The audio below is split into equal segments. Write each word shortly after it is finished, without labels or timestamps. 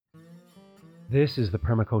This is the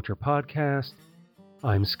Permaculture Podcast.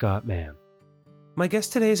 I'm Scott Mann. My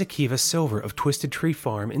guest today is Akiva Silver of Twisted Tree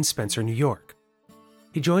Farm in Spencer, New York.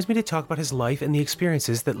 He joins me to talk about his life and the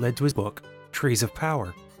experiences that led to his book, Trees of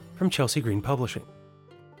Power, from Chelsea Green Publishing.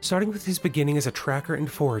 Starting with his beginning as a tracker and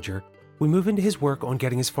forager, we move into his work on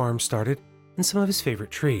getting his farm started and some of his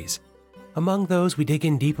favorite trees. Among those, we dig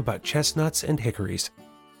in deep about chestnuts and hickories.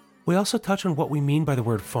 We also touch on what we mean by the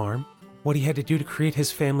word farm, what he had to do to create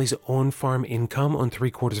his family's own farm income on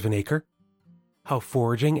 3/4 of an acre, how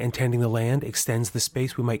foraging and tending the land extends the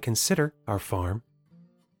space we might consider our farm,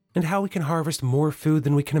 and how we can harvest more food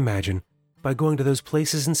than we can imagine by going to those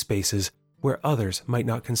places and spaces where others might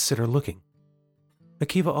not consider looking.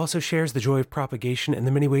 Akiva also shares the joy of propagation and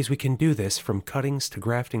the many ways we can do this, from cuttings to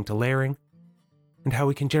grafting to layering, and how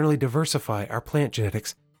we can generally diversify our plant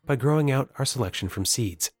genetics by growing out our selection from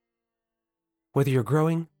seeds. Whether you're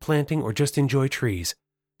growing, planting, or just enjoy trees,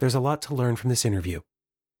 there's a lot to learn from this interview.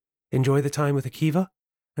 Enjoy the time with Akiva,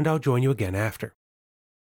 and I'll join you again after.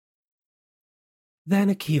 Then,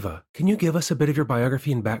 Akiva, can you give us a bit of your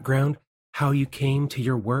biography and background, how you came to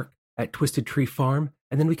your work at Twisted Tree Farm,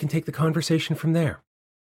 and then we can take the conversation from there.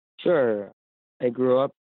 Sure. I grew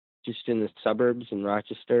up just in the suburbs in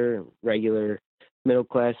Rochester, regular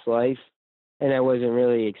middle-class life, and I wasn't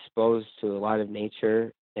really exposed to a lot of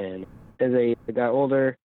nature. And as I got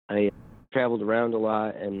older, I traveled around a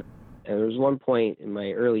lot, and there was one point in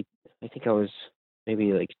my I think I was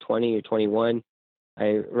maybe like 20 or 21,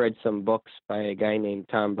 I read some books by a guy named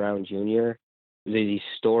Tom Brown Jr. These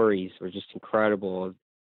stories were just incredible.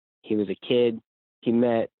 He was a kid. He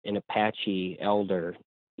met an Apache elder.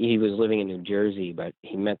 He was living in New Jersey, but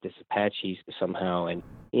he met this Apache somehow, and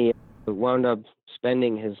he wound up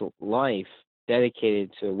spending his life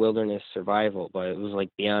dedicated to wilderness survival, but it was like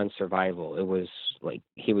beyond survival. It was like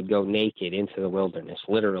he would go naked into the wilderness,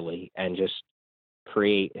 literally, and just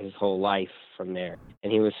create his whole life from there.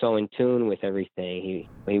 And he was so in tune with everything.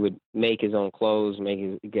 He would make his own clothes,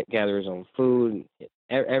 gather his own food,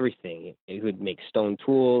 everything. He would make stone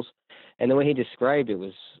tools. And the way he described it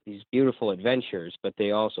was these beautiful adventures, but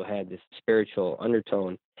they also had this spiritual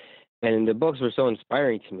undertone. And the books were so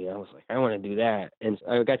inspiring to me. I was like, I want to do that. And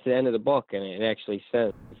I got to the end of the book, and it actually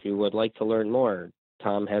said, if you would like to learn more,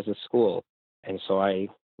 Tom has a school. And so I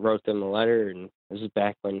wrote them a letter, and this is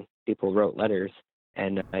back when people wrote letters.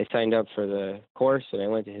 And I signed up for the course, and I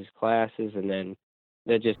went to his classes, and then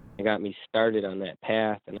that just got me started on that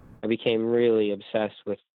path. And I became really obsessed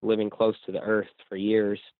with living close to the earth for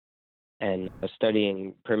years and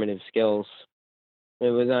studying primitive skills. It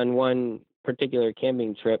was on one particular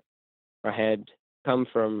camping trip. I had come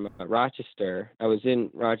from Rochester. I was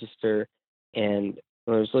in Rochester, and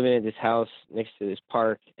I was living at this house next to this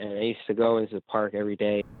park, and I used to go into the park every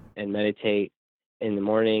day and meditate in the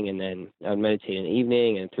morning, and then I would meditate in the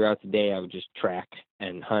evening, and throughout the day I would just track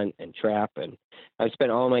and hunt and trap, and I would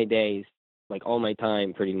spend all my days, like all my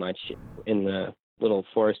time pretty much, in the little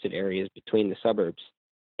forested areas between the suburbs.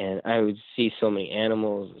 And I would see so many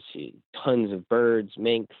animals, see tons of birds,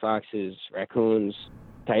 mink, foxes, raccoons,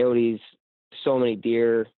 coyotes, so many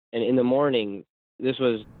deer. And in the morning, this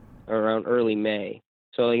was around early May,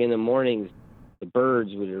 so like in the mornings, the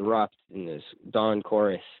birds would erupt in this dawn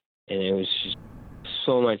chorus, and it was just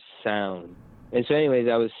so much sound. And so anyways,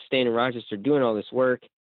 I was staying in Rochester doing all this work,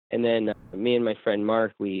 and then me and my friend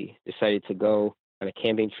Mark, we decided to go on a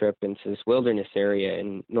camping trip into this wilderness area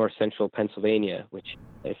in north central Pennsylvania, which,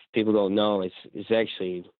 if people don't know, is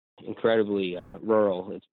actually incredibly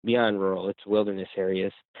rural. It's beyond rural. It's wilderness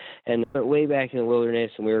areas. And way back in the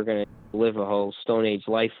wilderness, and we were going to live a whole Stone Age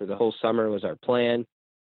life for the whole summer was our plan.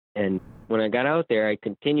 And when I got out there, I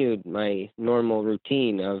continued my normal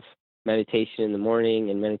routine of meditation in the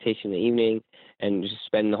morning and meditation in the evening, and just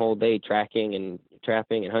spend the whole day tracking and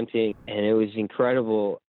trapping and hunting. And it was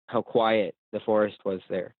incredible how quiet the forest was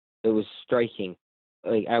there. It was striking.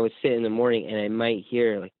 Like, I would sit in the morning and I might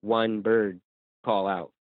hear like one bird call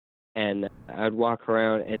out, and I'd walk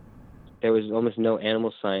around and there was almost no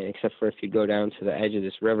animal sign except for if you go down to the edge of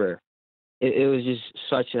this river. It was just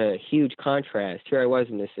such a huge contrast. Here I was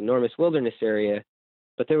in this enormous wilderness area,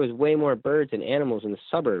 but there was way more birds and animals in the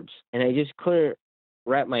suburbs. And I just couldn't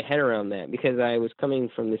wrap my head around that, because I was coming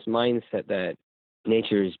from this mindset that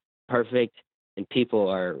nature is perfect and people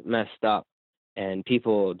are messed up and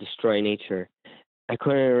people destroy nature. I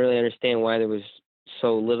couldn't really understand why there was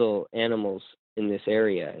so little animals in this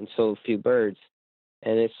area and so few birds.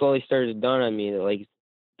 And it slowly started to dawn on me that, like,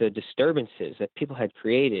 the disturbances that people had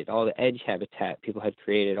created, all the edge habitat people had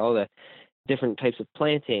created, all the different types of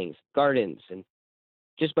plantings, gardens, and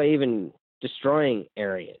just by even destroying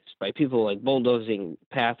areas, by people like bulldozing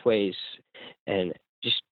pathways and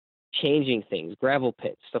just changing things, gravel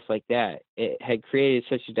pits, stuff like that. It had created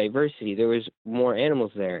such a diversity. There was more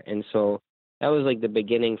animals there. And so that was like the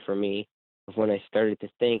beginning for me of when I started to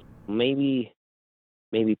think maybe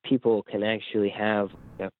people can actually have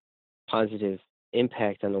a positive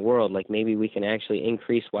impact on the world. Like maybe we can actually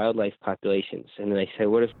increase wildlife populations. And then I said,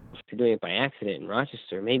 what if we're doing it by accident in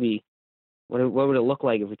Rochester? Maybe what would it look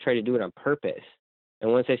like if we tried to do it on purpose?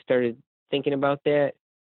 And once I started thinking about that,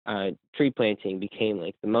 tree planting became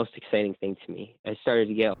like the most exciting thing to me. I started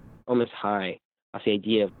to get almost high off the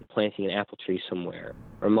idea of planting an apple tree somewhere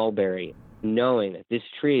or mulberry, knowing that this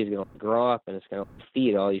tree is going to grow up and it's going to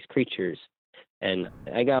feed all these creatures. And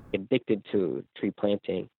I got addicted to tree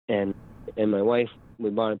planting. And my wife, we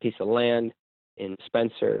bought a piece of land in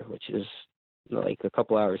Spencer, which is like a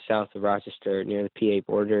couple hours south of Rochester near the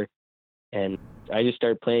PA border. And I just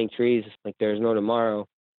started planting trees like there's no tomorrow.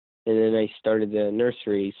 And then I started the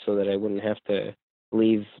nursery so that I wouldn't have to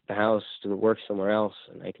leave the house to work somewhere else,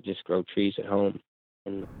 and I could just grow trees at home.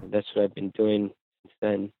 And that's what I've been doing since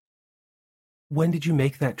then. When did you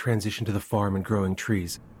make that transition to the farm and growing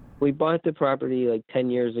trees? We bought the property like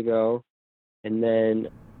 10 years ago, and then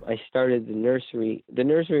I started the nursery. The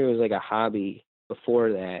nursery was like a hobby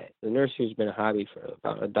before that. The nursery's been a hobby for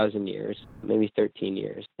about a dozen years, maybe 13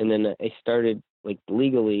 years. And then I started, like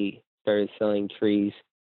legally started selling trees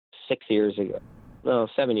 7 years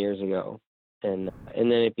ago. And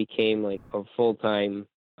then it became like a full-time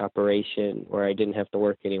operation where I didn't have to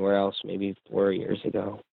work anywhere else maybe 4 years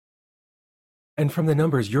ago. And from the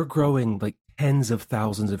numbers, you're growing like tens of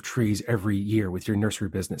thousands of trees every year with your nursery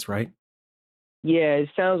business, right? Yeah, it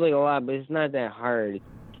sounds like a lot, but it's not that hard.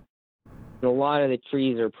 A lot of the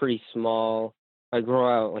trees are pretty small. I grow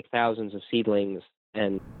out like thousands of seedlings.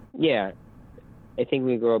 And yeah, I think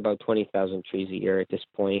we grow about 20,000 trees a year at this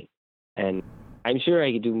point. And I'm sure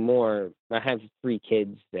I could do more. I have 3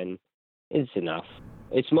 kids, and it's enough.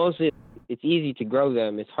 It's easy to grow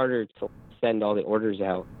them. It's harder to send all the orders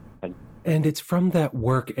out. And it's from that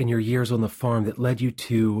work and your years on the farm that led you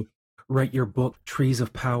to write your book, Trees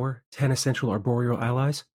of Power, 10 Essential Arboreal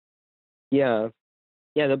Allies? Yeah.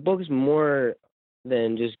 Yeah, the book's more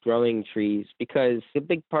than just growing trees because a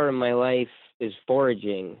big part of my life is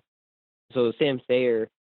foraging. So Sam Thayer,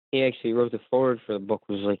 he actually wrote the foreword for the book,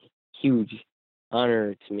 was like a huge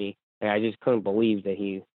honor to me. I just couldn't believe that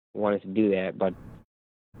he wanted to do that, but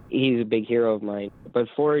he's a big hero of mine. But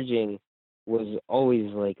foraging was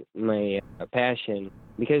always like my passion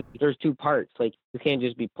because there's 2 parts. Like you can't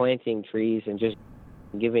just be planting trees and just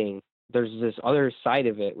giving. There's this other side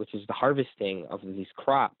of it, which is the harvesting of these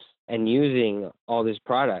crops and using all this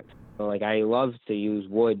product. So, like I love to use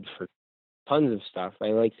wood for tons of stuff. I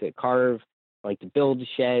like to carve, I like to build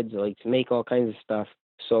sheds, I like to make all kinds of stuff.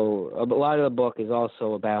 So a lot of the book is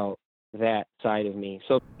also about that side of me.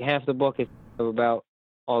 So half the book is about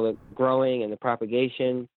all the growing and the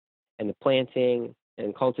propagation and the planting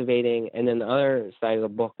and cultivating. And then the other side of the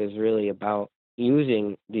book is really about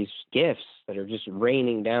using these gifts that are just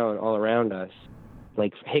raining down all around us.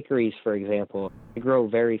 Like hickories, for example. I grow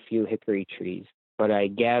very few hickory trees, but I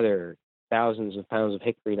gather thousands of pounds of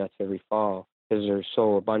hickory nuts every fall because they're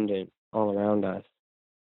so abundant all around us.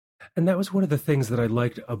 And that was one of the things that I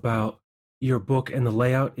liked about your book and the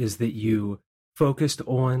layout is that you focused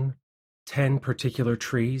on 10 particular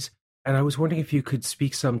trees. And I was wondering if you could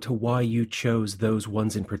speak some to why you chose those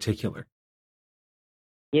ones in particular.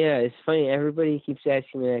 Yeah, it's funny. Everybody keeps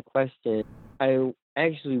asking me that question. I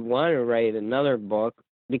actually want to write another book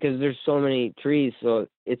because there's so many trees. So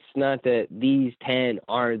it's not that these 10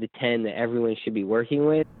 are the 10 that everyone should be working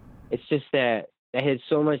with. It's just that I had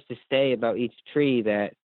so much to say about each tree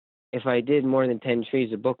that if I did more than 10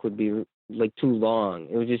 trees, the book would be like too long.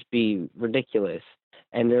 It would just be ridiculous.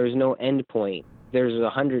 And there was no end point. There's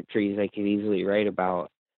 100 trees I could easily write about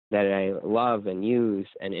that I love and use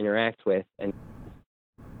and interact with. And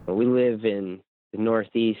we live in the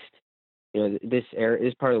Northeast. You know,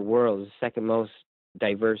 this part of the world is the second most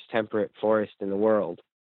diverse temperate forest in the world.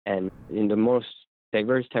 And in the most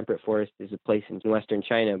diverse temperate forest is a place in Western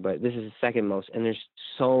China, but this is the second most. And there's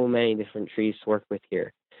so many different trees to work with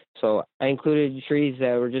here. So I included trees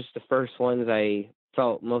that were just the first ones I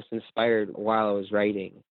felt most inspired while I was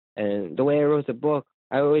writing. And the way I wrote the book,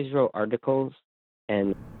 I always wrote articles,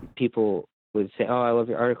 and people would say, "Oh, I love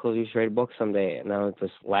your articles. You should write a book someday." And I would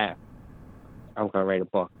just laugh. I'm going to write a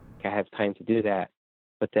book. I have time to do that.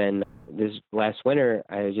 But then this last winter,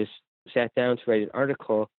 I just sat down to write an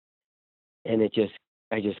article, and I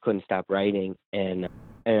just couldn't stop writing. And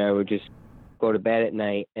I would just go to bed at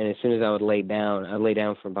night, and as soon as I would lay down, I'd lay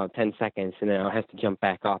down for about 10 seconds, and then I'd have to jump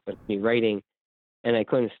back up and be writing, and I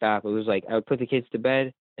couldn't stop. It was like I would put the kids to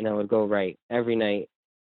bed, and I would go write every night.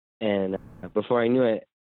 And before I knew it,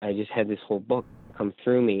 I just had this whole book come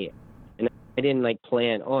through me. And I didn't like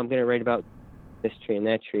plan, I'm going to write about this tree and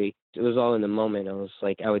that tree. It was all in the moment. I was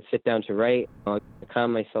like, I would sit down to write, I'd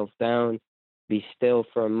calm myself down, be still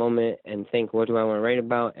for a moment and think, what do I want to write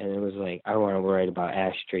about? And it was like, I want to write about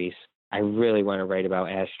ash trees. I really want to write about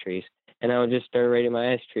ash trees. And I would just start writing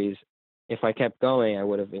my ash trees. If I kept going, I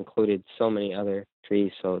would have included so many other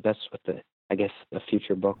trees. So that's what I guess the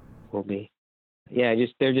future book will be. Yeah,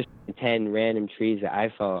 they're just 10 random trees that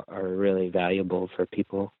I felt are really valuable for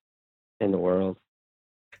people in the world.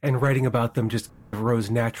 And writing about them just arose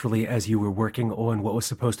naturally as you were working on what was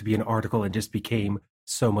supposed to be an article and just became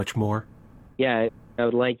so much more? Yeah, I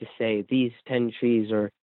would like to say these 10 trees are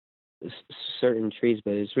certain trees,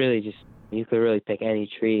 but it's really just, you could really pick any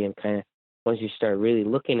tree and kind of, once you start really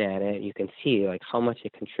looking at it, you can see like how much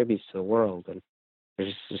it contributes to the world. And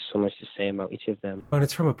there's just so much to say about each of them. And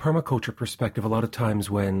it's from a permaculture perspective. A lot of times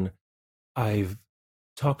when I've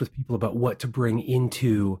talked with people about what to bring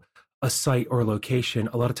into a site or a location,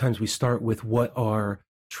 a lot of times we start with what are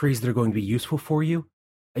trees that are going to be useful for you.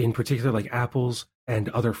 In particular, like apples and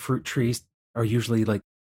other fruit trees are usually like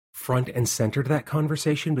front and center to that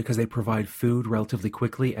conversation because they provide food relatively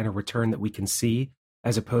quickly and a return that we can see,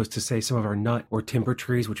 as opposed to, say, some of our nut or timber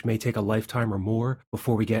trees, which may take a lifetime or more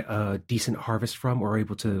before we get a decent harvest from or are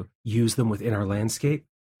able to use them within our landscape.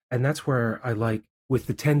 And that's where I like, with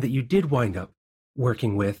the 10 that you did wind up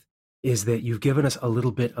working with, is that you've given us a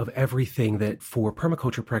little bit of everything that for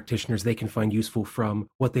permaculture practitioners they can find useful, from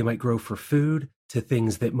what they might grow for food to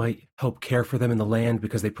things that might help care for them in the land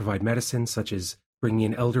because they provide medicine, such as bringing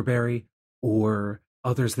in elderberry, or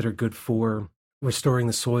others that are good for restoring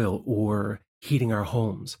the soil or heating our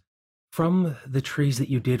homes. From the trees that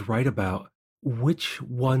you did write about, which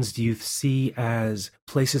ones do you see as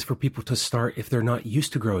places for people to start if they're not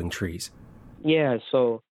used to growing trees? Yeah,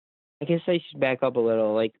 so I guess I should back up a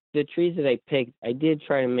little. Like the trees that I picked, I did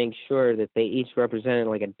try to make sure that they each represented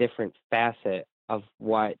like a different facet of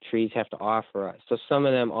what trees have to offer us. So some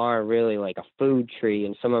of them are really like a food tree,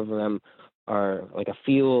 and some of them are like a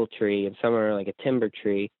fuel tree, and some are like a timber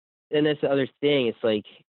tree. And that's the other thing. It's like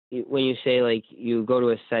when you say like you go to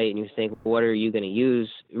a site and you think, what are you going to use?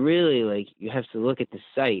 Really, like you have to look at the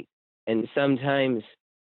site. And sometimes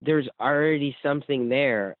there's already something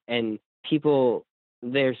there, and people,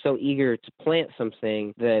 they're so eager to plant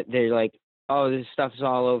something that they're like, oh, this stuff's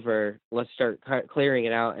all over, let's start clearing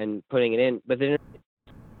it out and putting it in. But then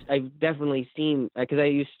I've definitely seen, because I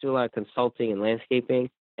used to do a lot of consulting and landscaping,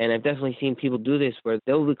 and I've definitely seen people do this where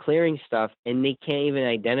they'll be clearing stuff and they can't even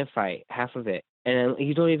identify half of it. And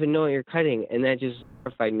you don't even know what you're cutting, and that just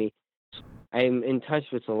horrified me. I'm in touch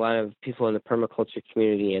with a lot of people in the permaculture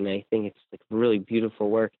community, and I think it's like really beautiful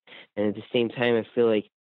work. And at the same time, I feel like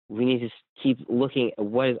we need to keep looking at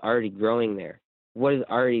what is already growing there, what is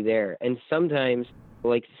already there. And sometimes,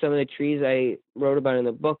 like some of the trees I wrote about in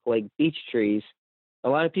the book, like beech trees, a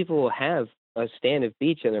lot of people will have a stand of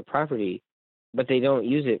beech on their property, but they don't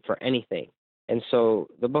use it for anything. And so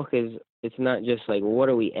the book is, it's not just like, what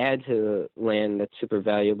do we add to the land that's super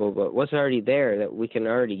valuable, but what's already there that we can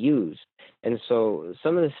already use. And so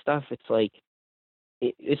some of the stuff, it's like,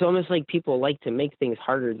 it's almost like people like to make things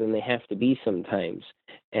harder than they have to be sometimes.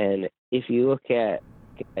 And if you look at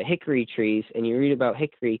hickory trees and you read about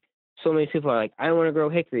hickory, so many people are like, I want to grow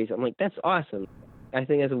hickories. I'm like, that's awesome. I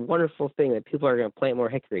think that's a wonderful thing that people are going to plant more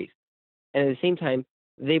hickories. And at the same time,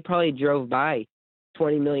 they probably drove by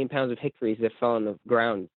 20 million pounds of hickories that fell on the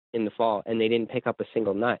ground in the fall, and they didn't pick up a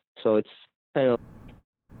single nut. So it's kind of,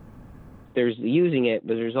 there's using it,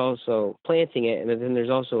 but there's also planting it, and then there's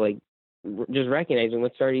also like just recognizing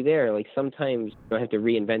what's already there. Like sometimes you don't have to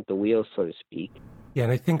reinvent the wheel, so to speak. Yeah,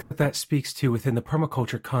 and I think that speaks to, within the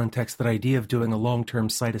permaculture context, that idea of doing a long-term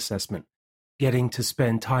site assessment, getting to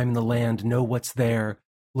spend time in the land, know what's there,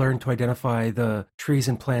 learn to identify the trees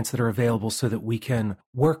and plants that are available so that we can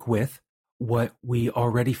work with what we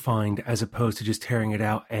already find, as opposed to just tearing it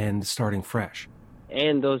out and starting fresh.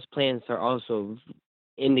 And those plants are also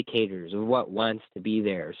indicators of what wants to be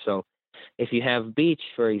there. So if you have beech,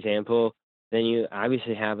 for example, then you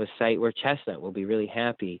obviously have a site where chestnut will be really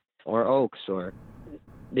happy, or oaks, or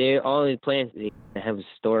all these plants, they have a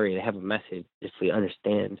story, they have a message if we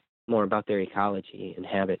understand more about their ecology and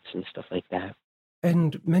habits and stuff like that.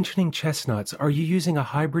 And mentioning chestnuts, are you using a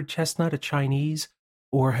hybrid chestnut, a Chinese,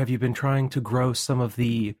 or have you been trying to grow some of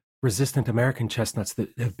the resistant American chestnuts that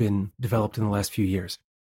have been developed in the last few years?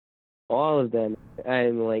 all of them.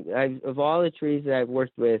 Of all the trees that I've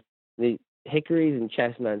worked with, the hickories and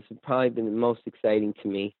chestnuts have probably been the most exciting to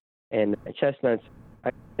me. And chestnuts,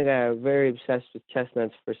 I think I got very obsessed with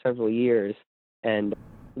chestnuts for several years. And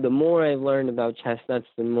the more I've learned about chestnuts,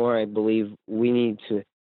 the more I believe we need to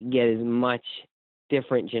get as much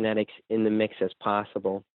different genetics in the mix as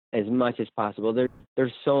possible, as much as possible.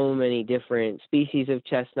 There's so many different species of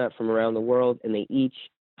chestnut from around the world, and they each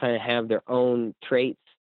kind of have their own traits,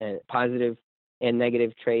 and positive and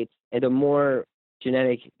negative traits. And the more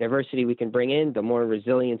genetic diversity we can bring in, the more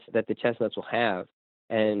resilience that the chestnuts will have.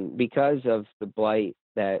 And because of the blight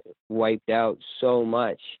that wiped out so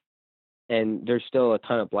much, and there's still a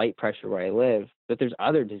ton of blight pressure where I live, but there's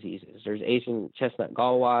other diseases. There's Asian chestnut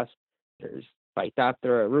gall wasp, there's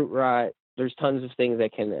Phytophthora root rot, there's tons of things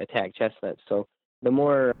that can attack chestnuts. So the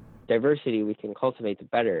more diversity we can cultivate, the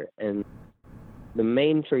better. And the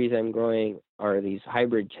main trees I'm growing are these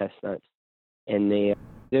hybrid chestnuts, and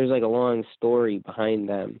there's like a long story behind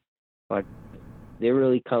them, but they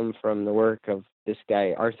really come from the work of this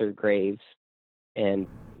guy, Arthur Graves. And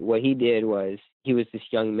what he did was, he was this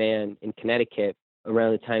young man in Connecticut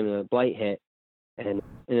around the time the blight hit, and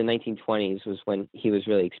in the 1920s was when he was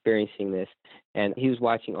really experiencing this. And he was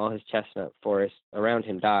watching all his chestnut forests around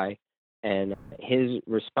him die, and his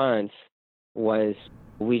response was,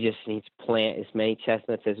 we just need to plant as many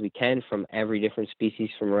chestnuts as we can from every different species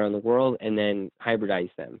from around the world and then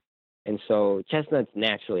hybridize them. And so chestnuts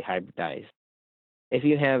naturally hybridize. If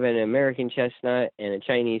you have an American chestnut and a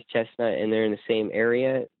Chinese chestnut and they're in the same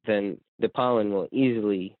area, then the pollen will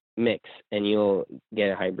easily mix and you'll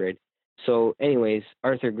get a hybrid. So anyways,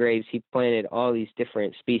 Arthur Graves, he planted all these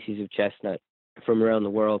different species of chestnut from around the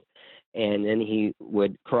world, and then he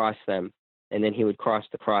would cross them, and then he would cross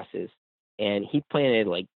the crosses. And he planted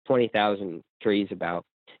like 20,000 trees about,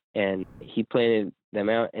 and he planted them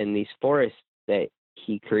out. And these forests that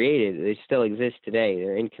he created, they still exist today.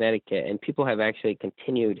 They're in Connecticut, and people have actually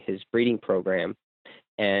continued his breeding program.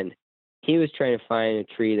 And he was trying to find a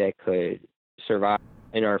tree that could survive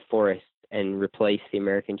in our forest and replace the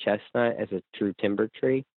American chestnut as a true timber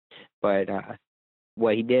tree. But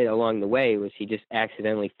what he did along the way was he just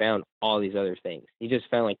accidentally found all these other things. He just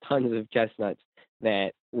found like tons of chestnuts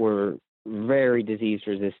that were very disease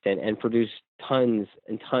resistant and produced tons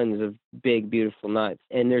and tons of big, beautiful nuts.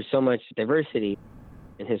 And there's so much diversity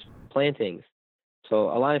in his plantings. So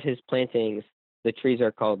a lot of his plantings, the trees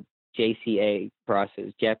are called JCA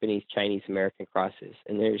crosses, Japanese Chinese American crosses.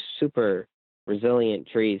 And they're super resilient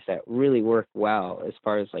trees that really work well as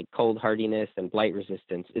far as like cold hardiness and blight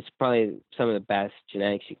resistance. It's probably some of the best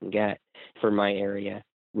genetics you can get for my area,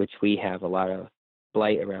 which we have a lot of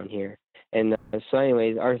blight around here. And so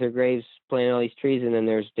anyways, Arthur Graves planted all these trees, and then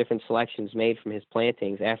there's different selections made from his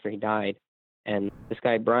plantings after he died. And this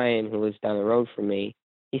guy, Brian, who lives down the road from me,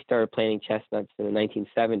 he started planting chestnuts in the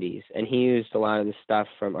 1970s, and he used a lot of the stuff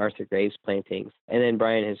from Arthur Graves' plantings. And then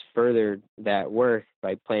Brian has furthered that work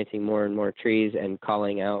by planting more and more trees and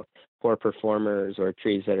calling out poor performers or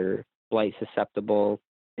trees that are blight susceptible.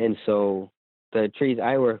 And so the trees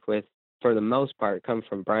I work with, for the most part, come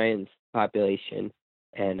from Brian's population.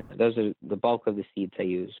 And those are the bulk of the seeds I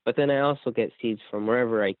use. But then I also get seeds from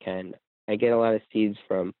wherever I can. I get a lot of seeds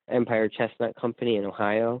from Empire Chestnut Company in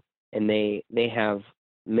Ohio, and they have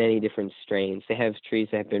many different strains. They have trees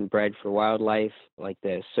that have been bred for wildlife, like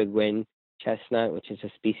the Seguin chestnut, which is a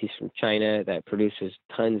species from China that produces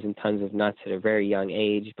tons and tons of nuts at a very young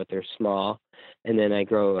age, but they're small. And then I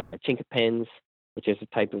grow chinkapins, which is a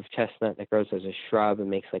type of chestnut that grows as a shrub and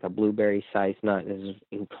makes like a blueberry-sized nut. This is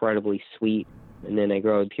incredibly sweet. And then I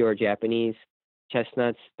grow pure Japanese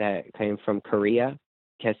chestnuts that came from Korea.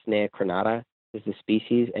 Castanea crenata is the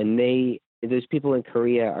species. And those people in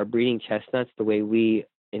Korea are breeding chestnuts the way we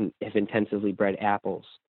have intensively bred apples.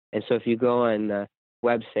 And so if you go on the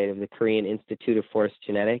website of the Korean Institute of Forest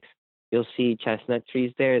Genetics, you'll see chestnut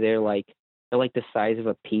trees there. They're like the size of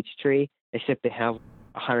a peach tree, except they have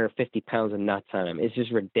 150 pounds of nuts on them. It's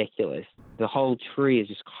just ridiculous. The whole tree is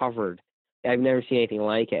just covered. I've never seen anything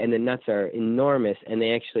like it. And the nuts are enormous, and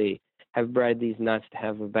they actually have bred these nuts to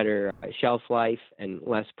have a better shelf life and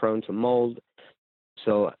less prone to mold.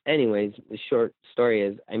 So anyways, the short story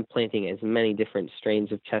is I'm planting as many different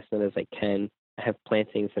strains of chestnut as I can. I have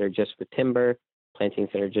plantings that are just for timber, plantings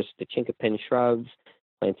that are just the chinkapin shrubs,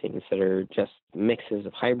 plantings that are just mixes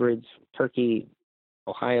of hybrids, Turkey,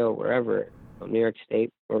 Ohio, wherever, New York State,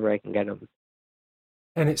 wherever I can get them.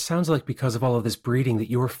 And it sounds like because of all of this breeding that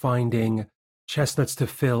you're finding chestnuts to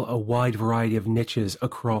fill a wide variety of niches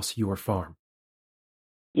across your farm.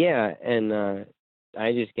 Yeah, and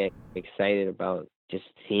I just get excited about just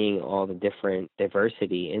seeing all the different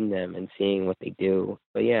diversity in them and seeing what they do.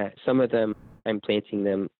 But yeah, some of them I'm planting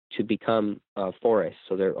them to become a forest,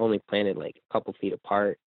 so they're only planted like a couple feet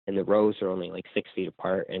apart, and the rows are only like 6 feet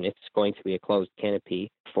apart, and it's going to be a closed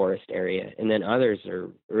canopy forest area. And then others are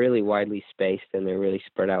really widely spaced and they're really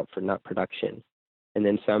spread out for nut production. And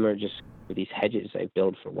then some are just these hedges I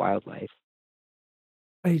build for wildlife.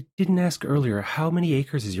 I didn't ask earlier, how many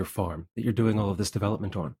acres is your farm that you're doing all of this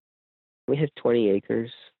development on? We have 20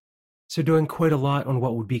 acres. So doing quite a lot on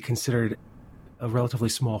what would be considered a relatively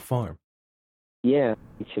small farm. Yeah,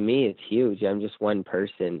 to me it's huge. I'm just one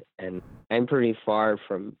person, and I'm pretty far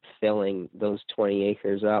from filling those 20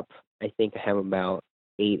 acres up. I think I have about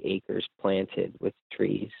 8 acres planted with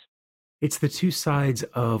trees. It's the two sides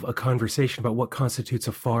of a conversation about what constitutes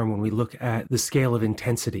a farm when we look at the scale of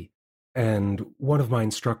intensity. And one of my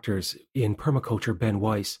instructors in permaculture, Ben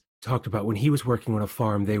Weiss, talked about when he was working on a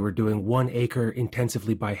farm, they were doing 1 acre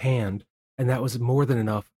intensively by hand, and that was more than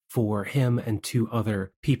enough for him and 2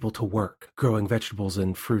 other people to work, growing vegetables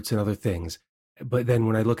and fruits and other things. But then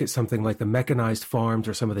when I look at something like the mechanized farms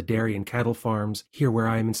or some of the dairy and cattle farms here where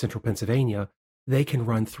I am in central Pennsylvania, they can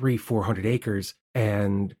run 300-400 acres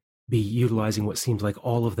and be utilizing what seems like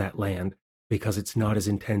all of that land because it's not as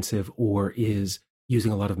intensive or is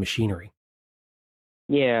using a lot of machinery.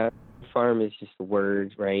 Yeah, farm is just a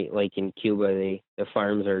word, right? Like in Cuba, the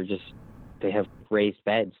farms are just, they have raised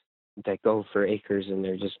beds that go for acres, and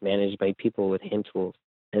they're just managed by people with hand tools.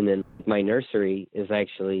 And then my nursery is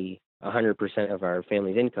actually 100% of our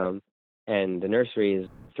family's income, and the nursery is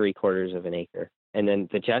 3/4 of an acre. And then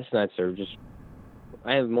the chestnuts are just,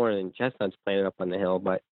 I have more than chestnuts planted up on the hill,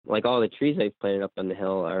 but like all the trees I've planted up on the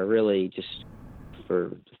hill are really just for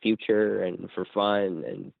the future and for fun.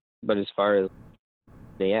 And but as far as,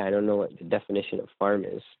 yeah, I don't know what the definition of farm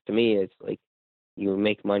is. To me, it's like you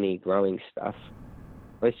make money growing stuff.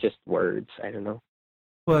 It's just words. I don't know.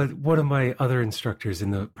 But one of my other instructors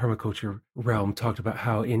in the permaculture realm talked about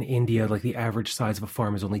how in India, like the average size of a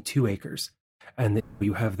farm is only 2 acres. And that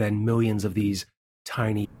you have then millions of these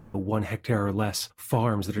tiny 1 hectare or less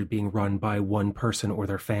farms that are being run by one person or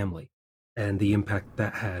their family, and the impact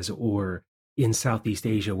that has. Or in Southeast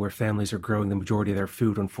Asia, where families are growing the majority of their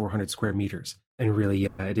food on 400 square meters. And really,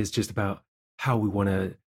 yeah, it is just about how we want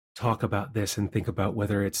to talk about this and think about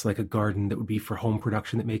whether it's like a garden that would be for home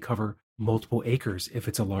production that may cover multiple acres if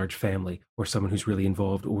it's a large family or someone who's really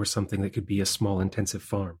involved, or something that could be a small intensive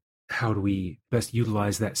farm. How do we best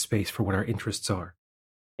utilize that space for what our interests are?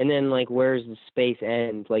 And then, like, where's the space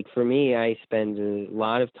end? Like, for me, I spend a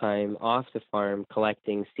lot of time off the farm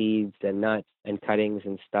collecting seeds and nuts and cuttings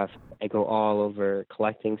and stuff. I go all over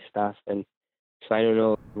collecting stuff. And so I don't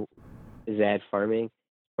know, is that farming?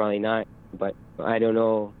 Probably not. But I don't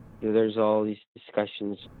know. There's all these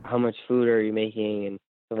discussions. How much food are you making and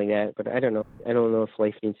stuff like that? But I don't know. I don't know if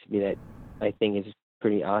life needs to be that. I think it's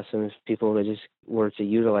pretty awesome if people that just were to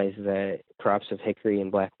utilize the crops of hickory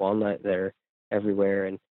and black walnut that are everywhere,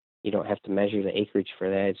 and you don't have to measure the acreage for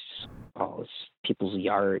that. It's just all it's people's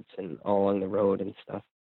yards and all along the road and stuff.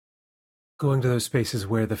 Going to those spaces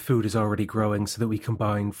where the food is already growing so that we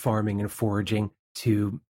combine farming and foraging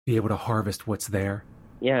to be able to harvest what's there.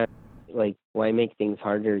 Yeah, like, why make things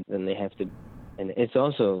harder than they have to? And it's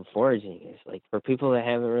also foraging. It's like, for people that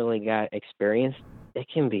haven't really got experience, it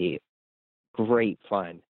can be great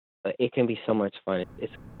fun. But it can be so much fun.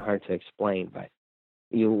 It's hard to explain, but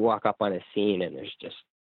you walk up on a scene and there's just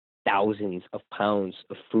thousands of pounds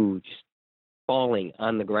of food just falling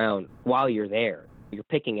on the ground while you're there. You're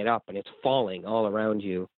picking it up and it's falling all around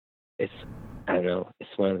you. It's, I don't know, it's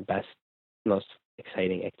one of the best, most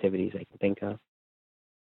exciting activities I can think of.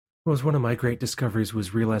 Well, one of my great discoveries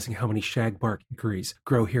was realizing how many shagbark hickories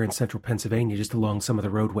grow here in central Pennsylvania just along some of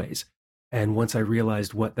the roadways. And once I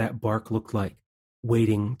realized what that bark looked like,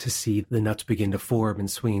 waiting to see the nuts begin to form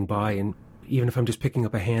and swinging by, and even if I'm just picking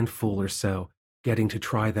up a handful or so, getting to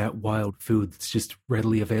try that wild food that's just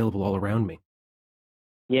readily available all around me.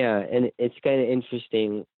 Yeah, and it's kind of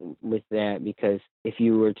interesting with that because if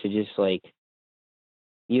you were to just like,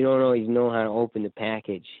 you don't always know how to open the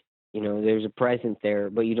package. You know, there's a present there,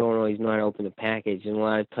 but you don't always know how to open the package. And a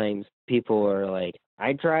lot of times people are like,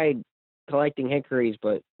 I tried collecting hickories,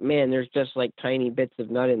 but man, there's just like tiny bits of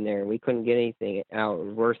nut in there. We couldn't get anything out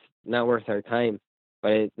not worth our time.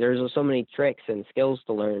 But there's so many tricks and skills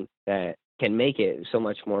to learn that can make it so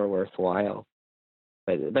much more worthwhile.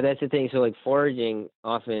 But that's the thing. So like foraging,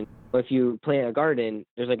 often, if you plant a garden,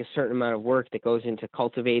 there's like a certain amount of work that goes into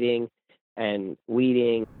cultivating and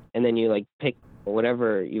weeding, and then you like pick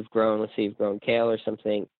whatever you've grown. Let's say you've grown kale or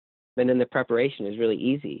something, And then the preparation is really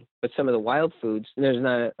easy. But some of the wild foods, there's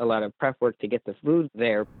not a lot of prep work to get the food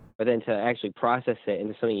there, but then to actually process it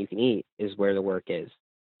into something you can eat is where the work is.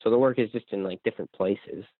 So the work is just in like different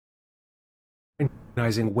places.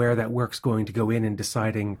 Recognizing where that work's going to go in and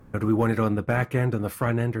deciding, do we want it on the back end, on the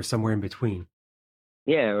front end, or somewhere in between?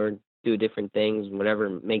 Yeah, or do different things, whatever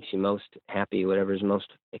makes you most happy, whatever's most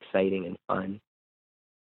exciting and fun.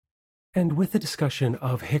 And with the discussion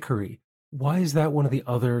of hickory, why is that one of the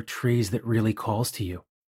other trees that really calls to you?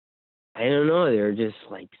 I don't know, they're just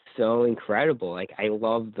like so incredible. Like I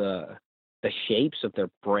love the shapes of their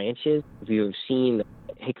branches. If you've seen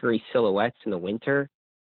hickory silhouettes in the winter,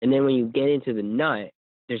 and then when you get into the nut,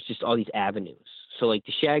 there's just all these avenues. So like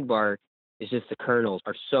the shagbark is just the kernels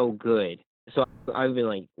are so good. So I've been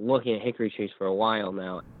like looking at hickory trees for a while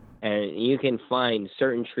now, and you can find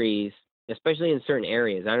certain trees, especially in certain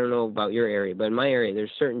areas. I don't know about your area, but in my area, there's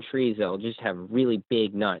certain trees that'll just have really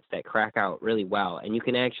big nuts that crack out really well, and you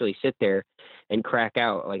can actually sit there and crack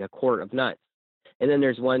out like a quart of nuts. And then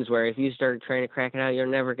there's ones where if you start trying to crack it out, you're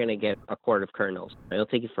never going to get a quart of kernels. It'll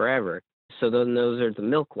take you forever. So then those are the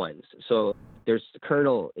milk ones. So there's the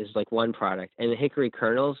kernel is like one product, and the hickory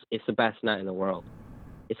kernels, it's the best nut in the world.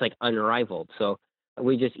 It's like unrivaled. So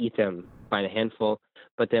we just eat them by the handful,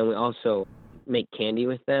 but then we also make candy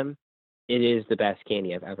with them. It is the best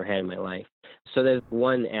candy I've ever had in my life. So there's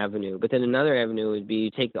one avenue, but then another avenue would be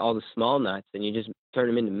you take all the small nuts and you just turn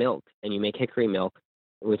them into milk, and you make hickory milk,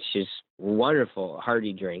 which is wonderful,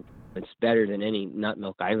 hearty drink. It's better than any nut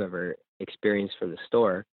milk I've ever experienced from the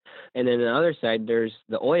store. And then on the other side, there's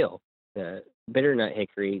the oil, the bitter nut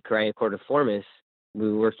hickory, Correa cordiformis.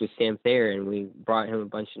 We worked with Sam Thayer, and we brought him a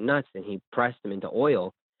bunch of nuts, and he pressed them into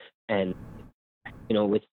oil. And,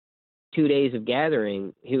 with 2 days of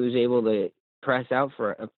gathering, he was able to press out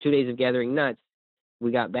for 2 days of gathering nuts.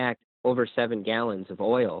 We got back over 7 gallons of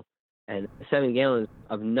oil, and 7 gallons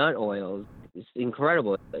of nut oil is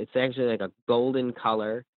incredible. It's actually like a golden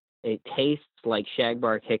color. It tastes like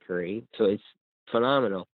shagbark hickory, so it's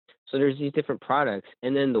phenomenal. So there's these different products.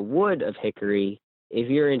 And then the wood of hickory, if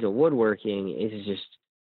you're into woodworking,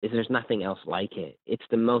 there's nothing else like it. It's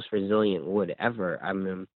the most resilient wood ever. I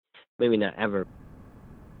mean, maybe not ever.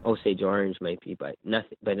 Osage orange might be, but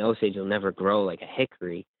nothing. But Osage will never grow like a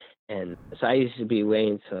hickory. And so I used to be way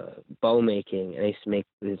into bow making, and I used to make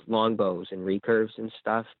these long bows and recurves and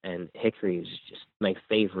stuff. And hickory is just my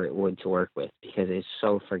favorite wood to work with because it's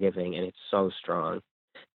so forgiving and it's so strong,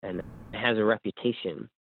 and it has a reputation.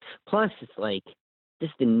 Plus, it's like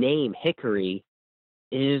just the name hickory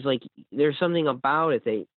is like there's something about it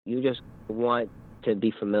that you just want to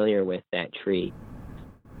be familiar with that tree.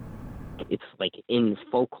 It's like in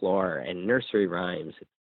folklore and nursery rhymes. It's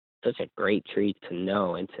such a great tree to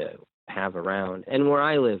know and to have around. And where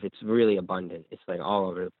I live, it's really abundant. It's like all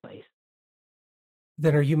over the place.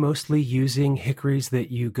 Then are you mostly using hickories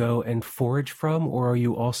that you go and forage from, or are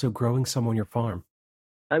you also growing some on your farm?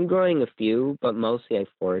 I'm growing a few, but mostly I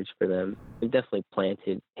forage for them. I've definitely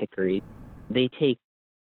planted hickory.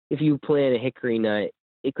 If you plant a hickory nut,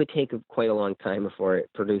 it could take quite a long time before it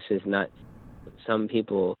produces nuts. Some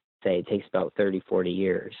people say it takes about 30, 40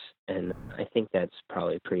 years, and I think that's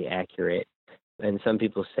probably pretty accurate. And some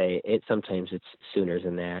people say sometimes it's sooner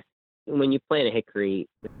than that. When you plant a hickory,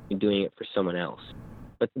 you're doing it for someone else.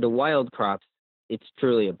 But the wild crops, it's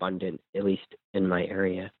truly abundant, at least in my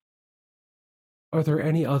area. Are there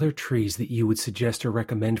any other trees that you would suggest or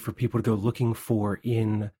recommend for people to go looking for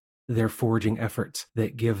in their foraging efforts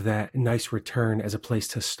that give that nice return as a place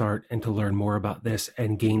to start and to learn more about this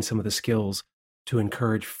and gain some of the skills to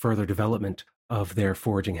encourage further development of their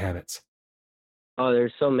foraging habits? Oh,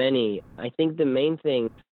 there's so many. I think the main thing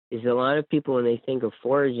is a lot of people, when they think of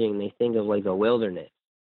foraging, they think of like a wilderness.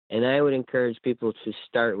 And I would encourage people to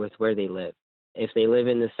start with where they live. If they live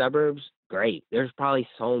in the suburbs, great. There's probably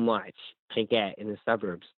so much to get in the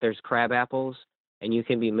suburbs. There's crab apples, and you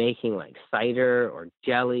can be making like cider or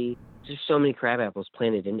jelly. There's so many crab apples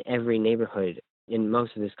planted in every neighborhood in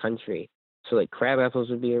most of this country. So like crab apples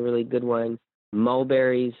would be a really good one.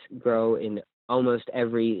 Mulberries grow in almost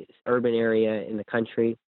every urban area in the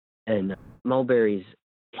country. And mulberries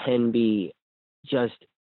can be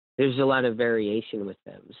there's a lot of variation with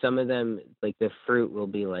them. Some of them, like the fruit will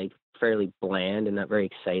be like fairly bland and not very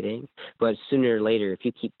exciting, but sooner or later, if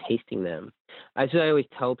you keep tasting them, that's what I always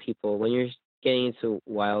tell people when you're getting into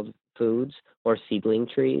wild foods or seedling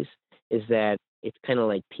trees, is that it's kind of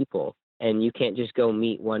like people. And you can't just go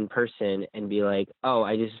meet one person and be like, oh,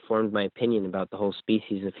 I just formed my opinion about the whole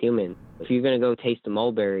species of human. If you're going to go taste a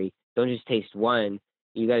mulberry, don't just taste one.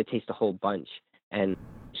 You got to taste a whole bunch. And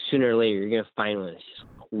sooner or later, you're going to find one that's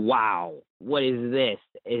just wow, what is this?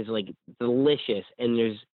 It's like delicious, and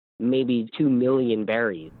there's maybe 2 million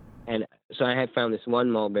berries. And so I had found this one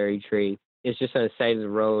mulberry tree. It's just on the side of the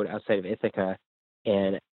road outside of Ithaca,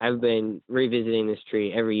 and I've been revisiting this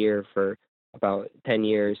tree every year for about 10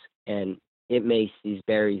 years, and it makes these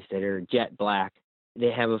berries that are jet black.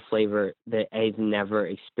 They have a flavor that I've never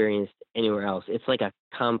experienced anywhere else. It's like a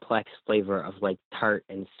complex flavor of like tart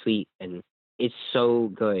and sweet, and it's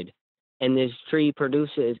so good. And this tree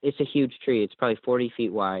produces, it's a huge tree. It's probably 40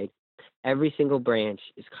 feet wide. Every single branch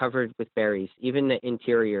is covered with berries. Even the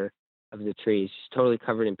interior of the tree is just totally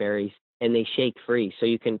covered in berries, and they shake free. So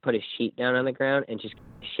you can put a sheet down on the ground and just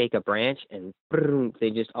shake a branch, and boom,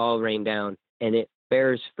 they just all rain down. And it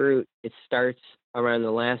bears fruit. It starts around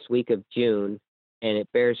the last week of June, and it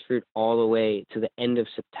bears fruit all the way to the end of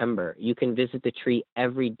September. You can visit the tree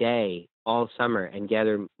every day all summer and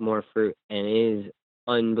gather more fruit, and it is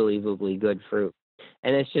unbelievably good fruit.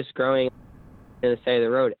 And it's just growing on the side of the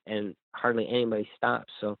road, and hardly anybody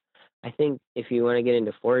stops. So I think if you want to get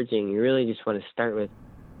into foraging, you really just want to start with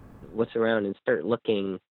what's around and start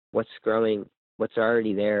looking what's growing, what's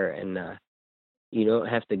already there, and you don't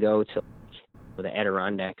have to go to the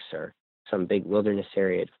Adirondacks or some big wilderness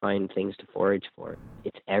area to find things to forage for.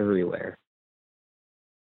 It's everywhere.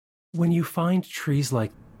 When you find trees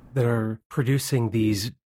like that are producing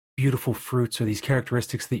these beautiful fruits or these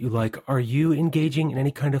characteristics that you like, are you engaging in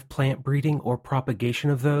any kind of plant breeding or propagation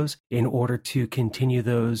of those in order to continue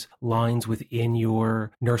those lines within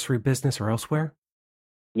your nursery business or elsewhere?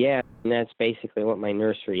 Yeah, and that's basically what my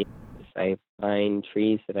nursery is. I find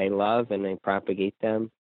trees that I love and I propagate them.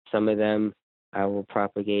 Some of them I will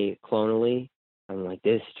propagate clonally. I'm like,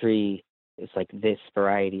 this tree is like this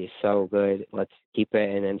variety is so good. Let's keep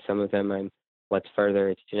it. And then some of them let's further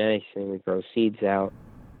its genetics and we grow seeds out.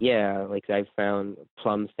 Yeah, like I've found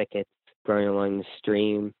plum thickets growing along the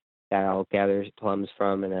stream that I'll gather plums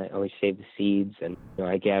from, and I always save the seeds. And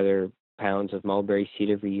I gather pounds of mulberry seed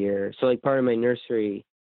every year. So like part of my nursery,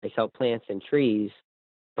 I sell plants and trees,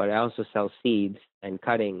 but I also sell seeds and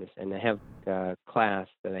cuttings. And I have a class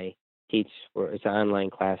that I teach, it's an online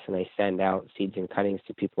class, and I send out seeds and cuttings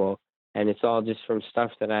to people. And it's all just from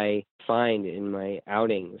stuff that I find in my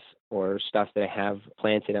outings or stuff that I have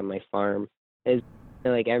planted on my farm. It's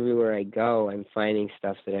like everywhere I go, I'm finding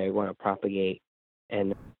stuff that I want to propagate.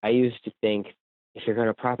 And I used to think if you're going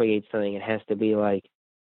to propagate something, it has to be like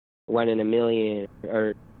 1 in a million,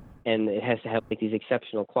 and it has to have like these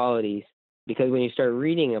exceptional qualities. Because when you start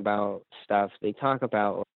reading about stuff, they talk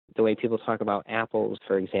about the way people talk about apples,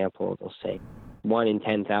 for example. They'll say 1 in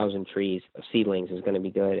 10,000 trees of seedlings is going to be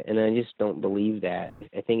good. And I just don't believe that.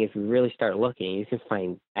 I think if you really start looking, you can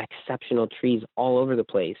find exceptional trees all over the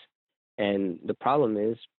place. And the problem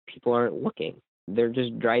is people aren't looking. They're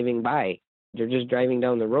just driving by. They're just driving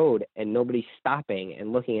down the road and nobody's stopping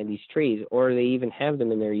and looking at these trees, or they even have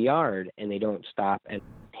them in their yard and they don't stop and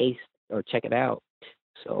taste or check it out.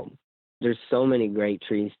 So there's so many great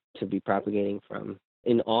trees to be propagating from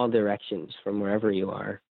in all directions from wherever you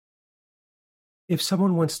are. If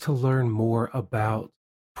someone wants to learn more about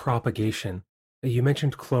propagation, you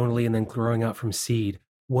mentioned clonally and then growing out from seed.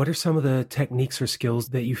 What are some of the techniques or skills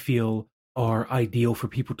that you feel are ideal for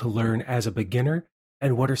people to learn as a beginner?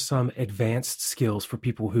 And what are some advanced skills for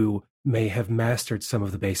people who may have mastered some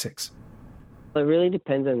of the basics? It really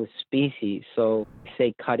depends on the species. So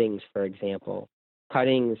say cuttings, for example.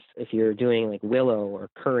 Cuttings, if you're doing like willow or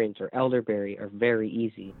currant or elderberry, are very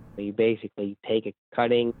easy. So you basically take a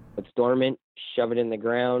cutting that's dormant, shove it in the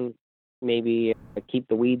ground, maybe keep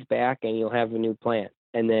the weeds back, and you'll have a new plant.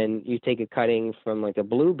 And then you take a cutting from like a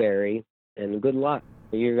blueberry, and good luck.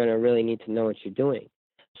 You're going to really need to know what you're doing.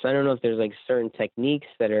 So I don't know if there's like certain techniques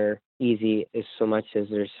that are easy as so much as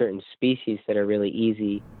there's certain species that are really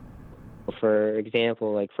easy. For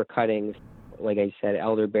example, like for cuttings, like I said,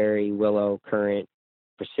 elderberry, willow, currant,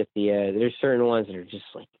 forsythia, there's certain ones that are just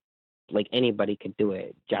like anybody could do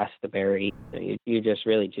it. Jastaberry, you just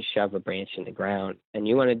really just shove a branch in the ground, and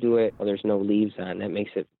you want to do it while there's no leaves on. That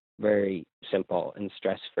makes it very simple and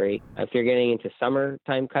stress-free. If you're getting into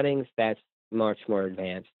summertime cuttings, that's much more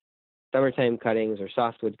advanced. Summertime cuttings or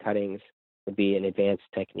softwood cuttings would be an advanced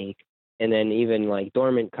technique. And then even like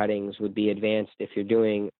dormant cuttings would be advanced if you're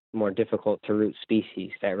doing more difficult to root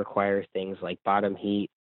species that require things like bottom heat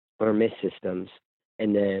or mist systems.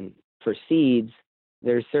 And then for seeds,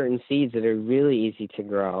 there's certain seeds that are really easy to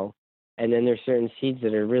grow. And then there's certain seeds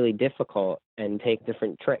that are really difficult and take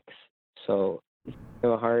different tricks. So it's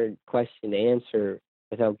a hard question to answer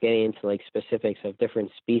without getting into like specifics of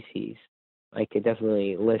different species. I could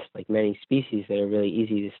definitely list like many species that are really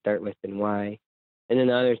easy to start with and why. And then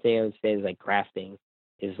the other thing I would say is like grafting.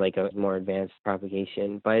 is like a more advanced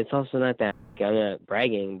propagation, but it's also not that, I'm not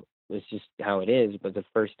bragging, it's just how it is. But the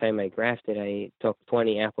first time I grafted, I took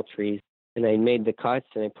 20 apple trees and I made the cuts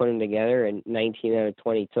and I put them together, and 19 out of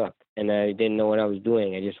 20 took. And I didn't know what I was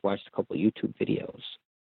doing. I just watched a couple YouTube videos.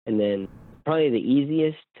 And then probably the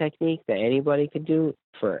easiest technique that anybody could do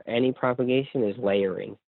for any propagation is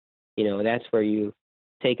layering. That's where you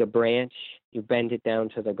take a branch, you bend it down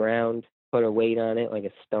to the ground, put a weight on it like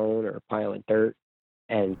a stone or a pile of dirt,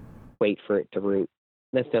 and wait for it to root.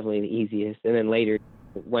 That's definitely the easiest. And then later,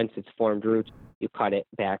 once it's formed roots, you cut it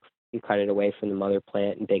back, you cut it away from the mother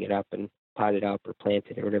plant and dig it up and pot it up or plant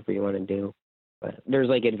it or whatever you want to do. But there's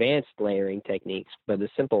like advanced layering techniques, but the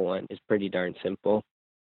simple one is pretty darn simple.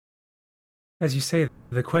 As you say,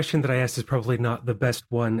 the question that I asked is probably not the best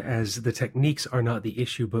one, as the techniques are not the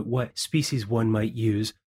issue, but what species one might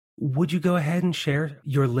use. Would you go ahead and share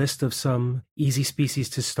your list of some easy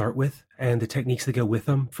species to start with and the techniques that go with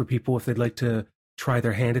them for people if they'd like to try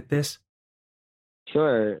their hand at this?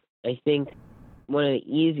 Sure. I think one of the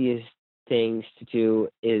easiest things to do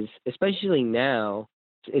is, especially now,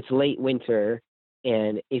 it's late winter,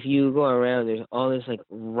 and if you go around, there's all this like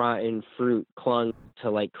rotten fruit clung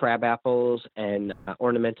to like crab apples and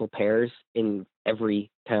ornamental pears in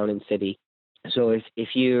every town and city. So if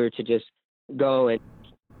you were to just go and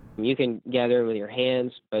you can gather them with your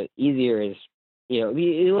hands, but easier is,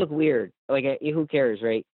 you look weird. Like, who cares,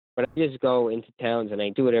 right? But I just go into towns and I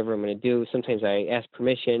do whatever I'm going to do. Sometimes I ask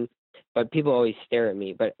permission, but people always stare at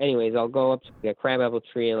me. But anyways, I'll go up to a crabapple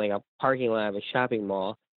tree in like a parking lot of a shopping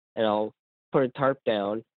mall, and I'll put a tarp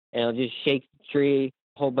down, and I'll just shake the tree.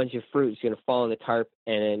 A whole bunch of fruit is going to fall in the tarp,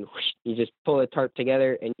 and then whoosh, you just pull the tarp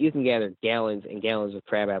together, and you can gather gallons and gallons of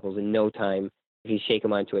crab apples in no time if you shake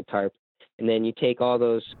them onto a tarp. And then you take all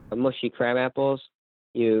those mushy crab apples,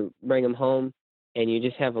 you bring them home, and you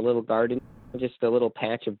just have a little garden, just a little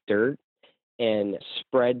patch of dirt, and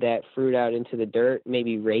spread that fruit out into the dirt,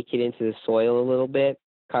 maybe rake it into the soil a little bit,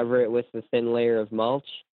 cover it with a thin layer of mulch,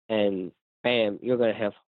 and bam, you're going to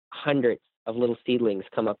have hundreds of little seedlings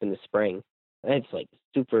come up in the spring. That's like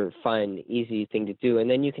super fun, easy thing to do. And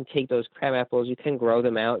then you can take those crab apples, you can grow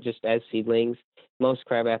them out just as seedlings. Most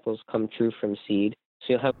crab apples come true from seed.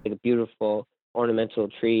 So you'll have like a beautiful ornamental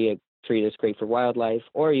tree, a tree that's great for wildlife,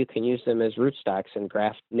 or you can use them as rootstocks and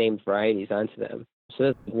graft named varieties onto them. So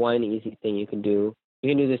that's one easy thing you can do. You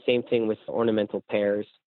can do the same thing with ornamental pears,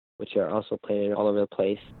 which are also planted all over the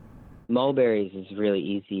place. Mulberries is really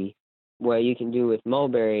easy. What you can do with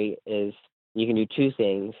mulberry is you can do two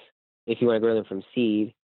things. If you want to grow them from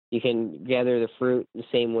seed, you can gather the fruit the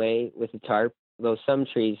same way with the tarp, though some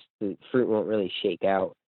trees, the fruit won't really shake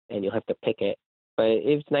out, and you'll have to pick it. But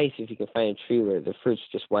it's nice if you can find a tree where the fruits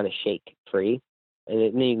just want to shake free, and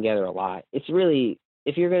then you can gather a lot. It's really,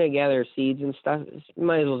 if you're going to gather seeds and stuff, you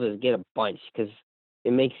might as well just get a bunch because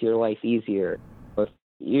it makes your life easier. But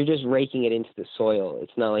you're just raking it into the soil.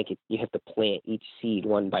 It's not like you have to plant each seed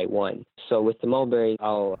one by one. So with the mulberry,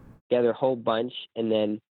 I'll gather a whole bunch, and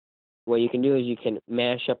then what you can do is you can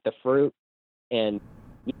mash up the fruit, and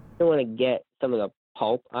you don't want to get some of the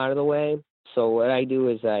pulp out of the way. So what I do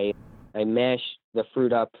is I mash the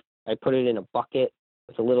fruit up. I put it in a bucket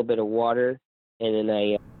with a little bit of water, and then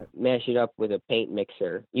I mash it up with a paint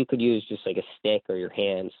mixer. You could use just like a stick or your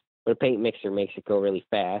hands, but a paint mixer makes it go really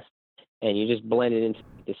fast. And you just blend it into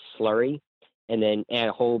this slurry, and then add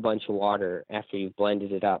a whole bunch of water after you've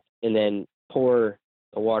blended it up, and then pour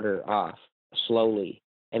the water off slowly.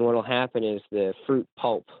 And what will happen is the fruit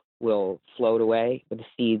pulp will float away, but the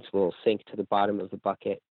seeds will sink to the bottom of the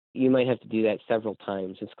bucket. You might have to do that several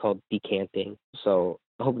times. It's called decanting. So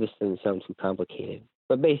I hope this doesn't sound too complicated.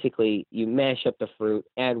 But basically, you mash up the fruit,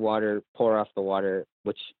 add water, pour off the water,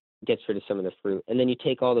 which gets rid of some of the fruit. And then you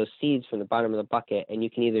take all those seeds from the bottom of the bucket, and you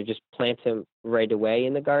can either just plant them right away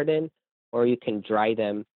in the garden, or you can dry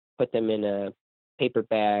them, put them in a paper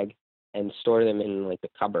bag, and store them in like the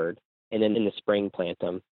cupboard, and then in the spring plant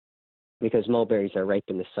them. Because mulberries are ripe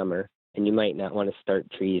in the summer, and you might not want to start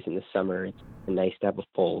trees in the summer. It's nice to have a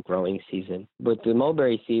full growing season. But the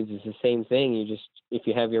mulberry seeds is the same thing. If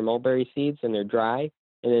you have your mulberry seeds and they're dry,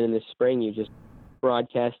 and then in the spring you just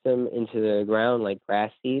broadcast them into the ground like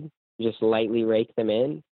grass seed. You just lightly rake them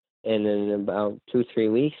in, and then in about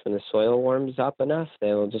 2-3 weeks, when the soil warms up enough,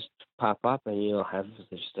 they will just pop up, and you'll have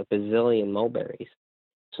just a bazillion mulberries.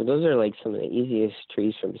 So those are like some of the easiest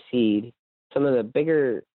trees from seed. Some of the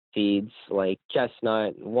bigger seeds like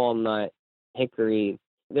chestnut, walnut, hickory,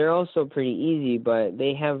 they're also pretty easy, but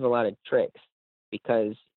they have a lot of tricks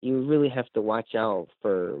because you really have to watch out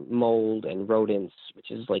for mold and rodents,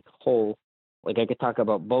 which is like I could talk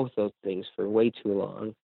about both those things for way too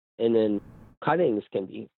long. And then cuttings can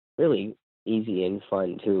be really easy and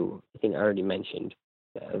fun too. I think I already mentioned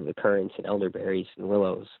the currants and elderberries and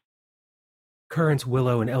willows. Currants,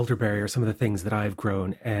 willow, and elderberry are some of the things that I've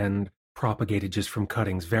grown and propagated just from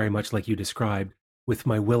cuttings, very much like you described. With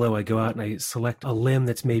my willow, I go out and I select a limb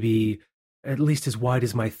that's maybe at least as wide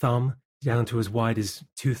as my thumb, down to as wide as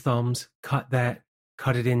two thumbs, cut that,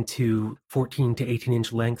 cut it into 14 to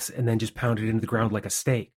 18-inch lengths, and then just pound it into the ground like a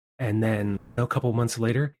steak. And then a couple months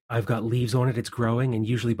later, I've got leaves on it, it's growing, and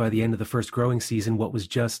usually by the end of the first growing season, what was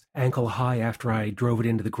just ankle high after I drove it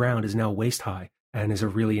into the ground is now waist high, and is a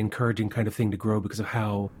really encouraging kind of thing to grow because of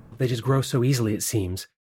how they just grow so easily, it seems.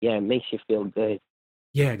 Yeah, it makes you feel good.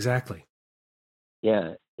 Yeah, exactly.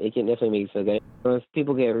 Yeah, it can definitely make you feel good. If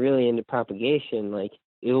people get really into propagation, like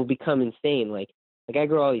it will become insane. Like I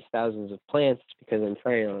grow all these thousands of plants because I'm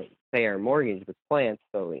trying to pay our mortgage with plants,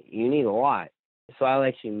 so you need a lot. So I'll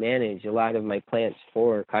actually manage a lot of my plants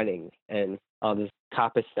for cuttings, and I'll just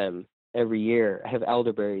coppice them every year. I have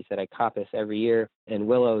elderberries that I coppice every year, and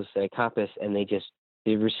willows that I coppice, and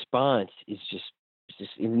the response is just this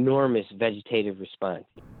enormous vegetative response.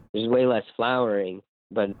 There's way less flowering,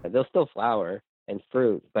 but they'll still flower and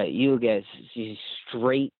fruit, but you'll get these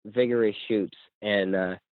straight, vigorous shoots,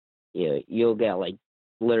 and you'll get like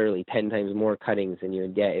literally 10 times more cuttings than you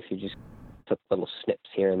would get if you just took little snips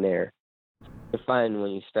here and there. It's fun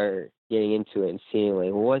when you start getting into it and seeing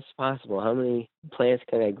like, well, what's possible? How many plants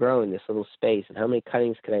can I grow in this little space, and how many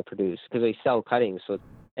cuttings can I produce? Because I sell cuttings,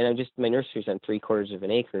 and my nursery's on 3/4 of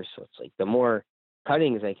an acre, so it's like the more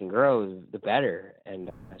cuttings I can grow, the better. And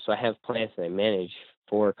so I have plants that I manage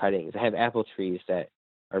for cuttings. I have apple trees that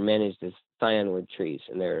are managed as scionwood trees,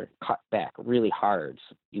 and they're cut back really hard,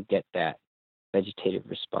 so you get that vegetative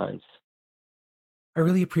response. I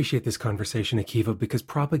really appreciate this conversation, Akiva, because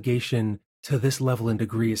propagation to this level and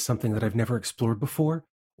degree is something that I've never explored before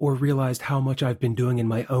or realized how much I've been doing in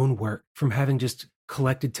my own work, from having just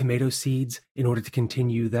collected tomato seeds in order to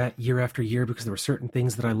continue that year after year because there were certain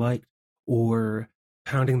things that I liked, or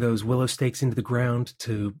pounding those willow stakes into the ground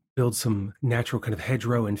to build some natural kind of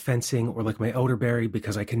hedgerow and fencing, or like my elderberry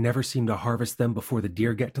because I can never seem to harvest them before the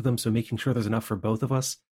deer get to them, so making sure there's enough for both of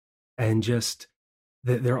us. And just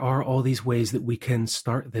that there are all these ways that we can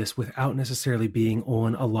start this without necessarily being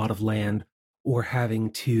on a lot of land or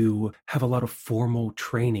having to have a lot of formal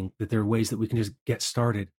training, that there are ways that we can just get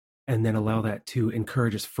started and then allow that to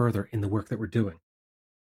encourage us further in the work that we're doing.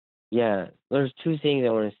 Yeah, there's two things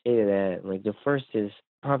I want to say to that. Like the first is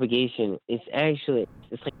propagation. It's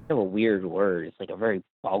like kind of a weird word. It's like a very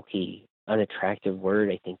bulky, unattractive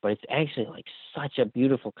word, I think, but it's actually like such a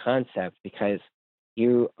beautiful concept because if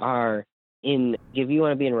you want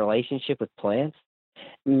to be in a relationship with plants,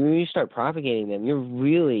 when you start propagating them, you're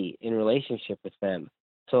really in relationship with them.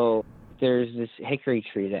 So there's this hickory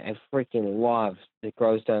tree that I freaking love that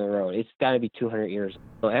grows down the road. It's got to be 200 years.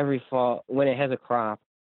 So every fall, when it has a crop,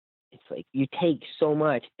 it's like you take so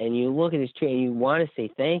much and you look at this tree and you want to say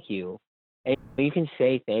thank you. And you can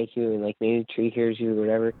say thank you and like maybe the tree hears you or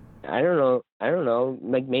whatever. I don't know.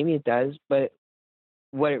 Like maybe it does, but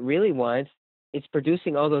what it really wants, it's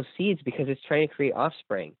producing all those seeds because it's trying to create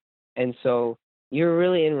offspring. And so you're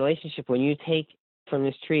really in relationship when you take from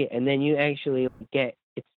this tree and then you actually get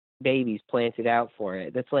its babies planted out for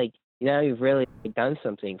it. That's like, now you've really done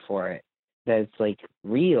something for it that's like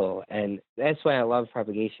real. And that's why I love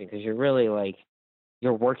propagation, because you're really like,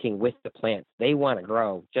 you're working with the plants. They want to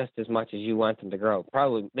grow just as much as you want them to grow.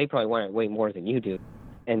 They probably want it way more than you do.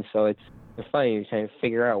 And so it's funny, you're trying to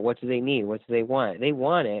figure out what do they need, what do they want. They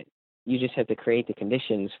want it. You just have to create the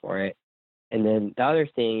conditions for it. And then the other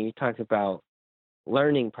thing, you talked about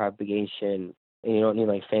learning propagation, and you don't need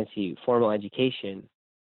like fancy formal education.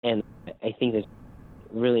 And I think that's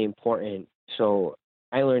really important. So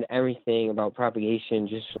I learned everything about propagation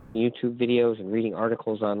just from YouTube videos and reading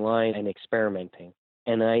articles online and experimenting.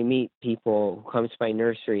 And I meet people who come to my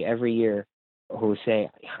nursery every year who say,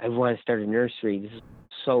 I want to start a nursery. This is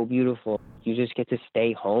so beautiful. You just get to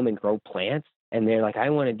stay home and grow plants. And they're like, I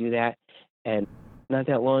want to do that. And not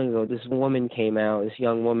that long ago, this woman came out, this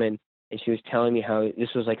young woman, and she was telling me how this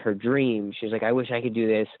was like her dream. She was like, I wish I could do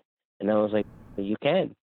this. And I was like, well, you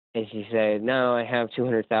can. And she said, no, I have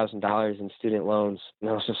 $200,000 in student loans. And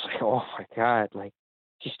I was just like, oh my God. Like,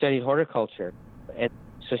 she studied horticulture. And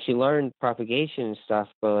so she learned propagation and stuff.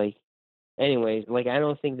 But like, anyways, like, I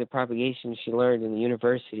don't think the propagation she learned in the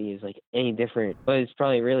university is like any different. But it's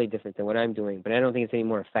probably really different than what I'm doing. But I don't think it's any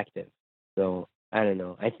more effective. So I don't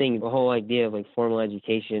know. I think the whole idea of like formal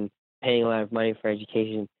education, paying a lot of money for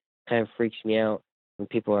education, kind of freaks me out when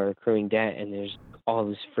people are accruing debt and there's all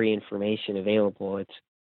this free information available. If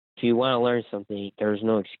you want to learn something, there's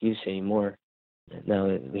no excuse anymore. now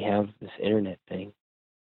that we have this internet thing.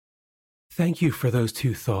 Thank you for those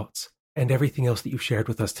two thoughts and everything else that you've shared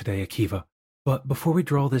with us today, Akiva. But before we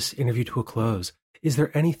draw this interview to a close, is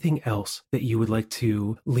there anything else that you would like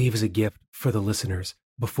to leave as a gift for the listeners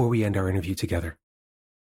before we end our interview together?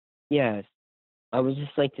 Yes, I would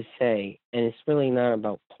just like to say, and it's really not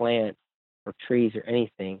about plants or trees or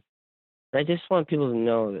anything, but I just want people to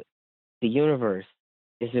know that the universe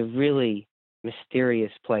is a really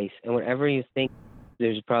mysterious place, and whatever you think,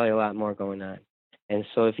 there's probably a lot more going on. And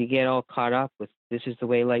so if you get all caught up with this is the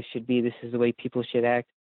way life should be, this is the way people should act,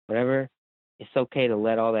 whatever, it's okay to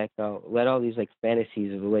let all that go. Let all these like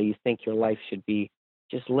fantasies of the way you think your life should be,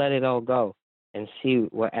 just let it all go and see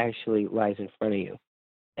what actually lies in front of you.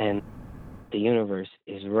 And the universe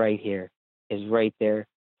is right here, is right there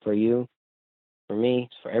for you, for me,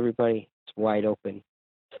 for everybody. It's wide open.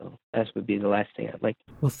 So that would be the last thing I'd like.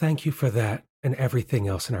 Well, thank you for that and everything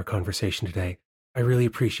else in our conversation today. I really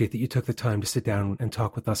appreciate that you took the time to sit down and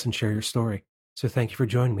talk with us and share your story. So thank you for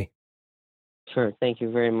joining me. Sure. Thank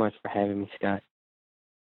you very much for having me, Scott.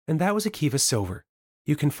 And that was Akiva Silver.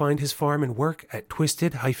 You can find his farm and work at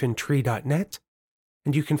twisted-tree.net,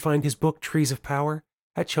 and you can find his book, Trees of Power,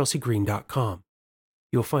 at chelseagreen.com.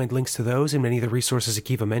 You'll find links to those and many of the resources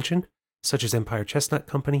Akiva mentioned, such as Empire Chestnut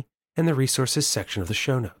Company and the resources section of the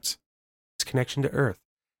show notes. His connection to Earth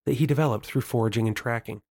that he developed through foraging and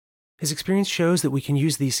tracking. His experience shows that we can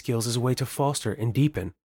use these skills as a way to foster and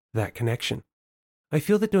deepen that connection. I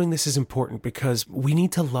feel that doing this is important because we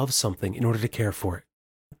need to love something in order to care for it.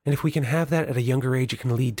 And if we can have that at a younger age, it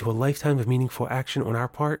can lead to a lifetime of meaningful action on our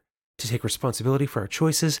part to take responsibility for our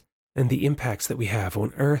choices and the impacts that we have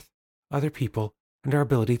on Earth, other people, and our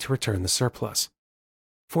ability to return the surplus.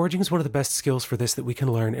 Foraging is one of the best skills for this that we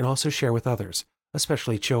can learn and also share with others,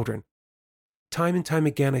 especially children. Time and time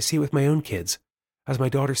again, I see it with my own kids, as my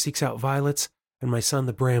daughter seeks out violets and my son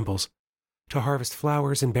the brambles, to harvest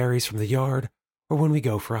flowers and berries from the yard, or when we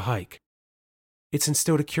go for a hike. It's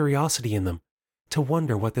instilled a curiosity in them, to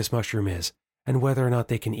wonder what this mushroom is and whether or not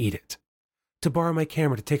they can eat it, to borrow my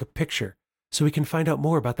camera to take a picture so we can find out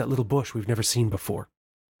more about that little bush we've never seen before.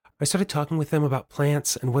 I started talking with them about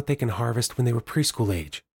plants and what they can harvest when they were preschool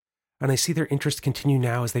age, and I see their interest continue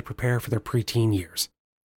now as they prepare for their preteen years.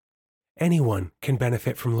 Anyone can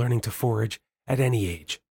benefit from learning to forage at any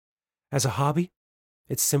age. As a hobby,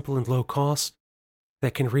 it's simple and low cost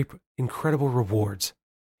that can reap incredible rewards.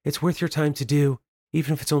 It's worth your time to do,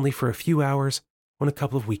 even if it's only for a few hours on a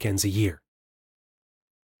couple of weekends a year.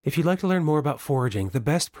 If you'd like to learn more about foraging, the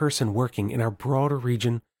best person working in our broader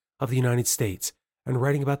region of the United States and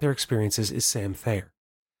writing about their experiences is Sam Thayer.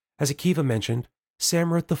 As Akiva mentioned,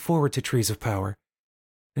 Sam wrote the foreword to Trees of Power,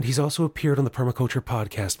 and he's also appeared on the Permaculture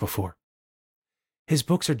podcast before. His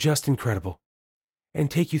books are just incredible and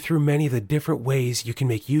take you through many of the different ways you can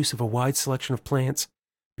make use of a wide selection of plants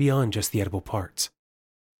beyond just the edible parts.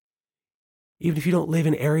 Even if you don't live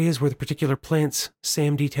in areas where the particular plants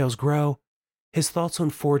Sam details grow, his thoughts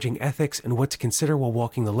on foraging ethics and what to consider while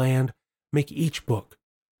walking the land make each book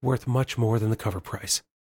worth much more than the cover price.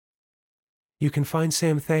 You can find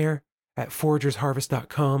Sam Thayer at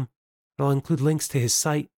foragersharvest.com, and I'll include links to his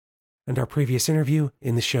site and our previous interview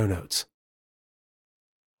in the show notes.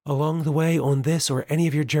 Along the way on this or any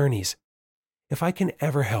of your journeys, if I can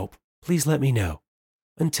ever help, please let me know.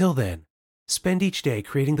 Until then, spend each day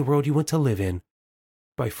creating the world you want to live in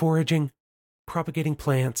by foraging, propagating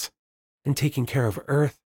plants, and taking care of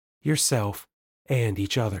Earth, yourself, and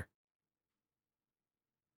each other.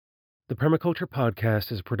 The Permaculture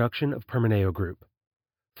Podcast is a production of Permaneo Group.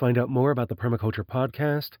 Find out more about the Permaculture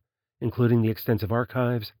Podcast, including the extensive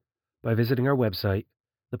archives, by visiting our website,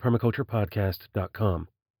 thepermaculturepodcast.com.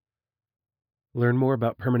 Learn more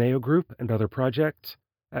about Permaneo Group and other projects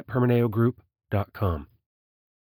at permaneogroup.com.